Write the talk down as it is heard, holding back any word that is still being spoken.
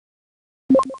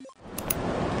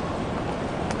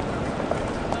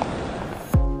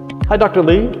Hi, Dr.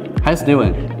 Lee. Hi,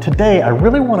 Steven. Today, I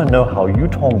really want to know how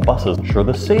Yutong buses ensure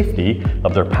the safety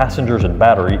of their passengers and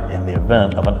battery in the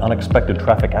event of an unexpected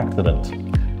traffic accident.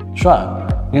 Sure.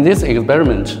 In this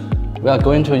experiment, we are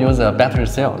going to use a battery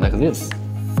cell like this.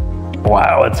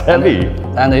 Wow, it's heavy.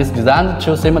 And it's designed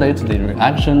to simulate the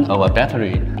reaction of a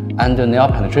battery under nail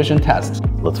penetration test.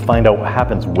 Let's find out what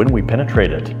happens when we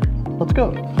penetrate it. Let's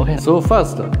go. Okay, so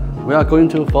first, we are going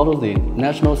to follow the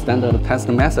national standard test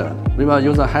method. We will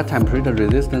use a high temperature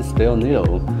resistant steel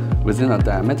needle within a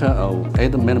diameter of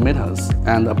 8 mm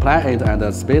and apply it at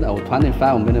a speed of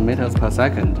 25 mm per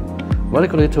second,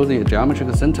 vertically to the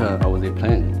geometric center of the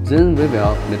plane. Then we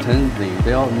will maintain the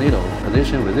steel needle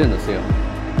position within the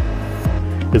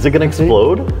cell. Is it going to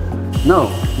explode?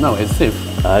 No, it's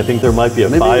safe. I think there might be a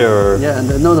fire. Yeah,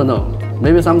 no.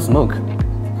 Maybe some smoke.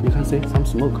 You can see some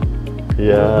smoke.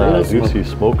 Yeah, I do see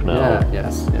smoke now. Yeah,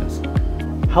 yes.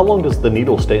 How long does the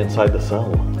needle stay inside the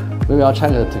cell? We will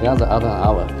check it together after an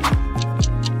hour.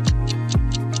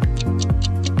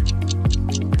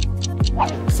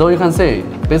 So you can see,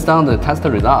 based on the test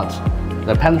result,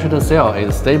 the penetrated cell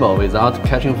is stable without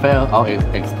catching fire or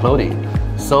exploding.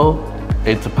 So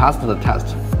it passed the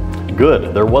test.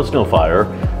 Good, there was no fire.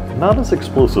 Not as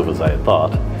explosive as I had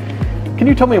thought. Can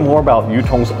you tell me more about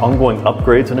Yutong's ongoing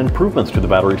upgrades and improvements to the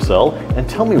battery cell, and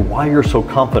tell me why you're so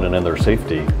confident in their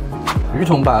safety?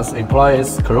 Yutong bus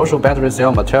employs corrosion battery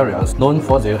cell materials known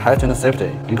for their heightened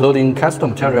safety, including custom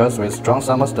materials with strong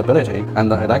thermal stability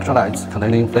and electrolytes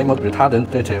containing flame retardant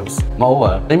additives.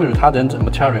 Moreover, flame retardant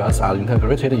materials are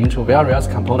integrated into various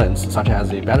components such as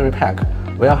the battery pack,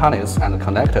 wire harness, and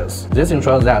connectors. This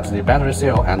ensures that the battery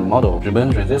cell and module remain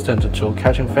resistant to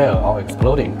catching fire or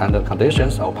exploding under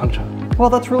conditions of puncture. Well,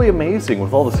 that's really amazing.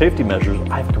 With all the safety measures,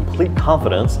 I have complete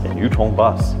confidence in Yutong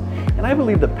bus. And I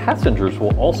believe that passengers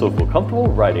will also feel comfortable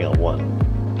riding on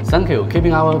one. Thank you.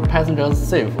 Keeping our passengers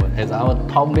safe is our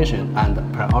top mission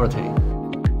and priority.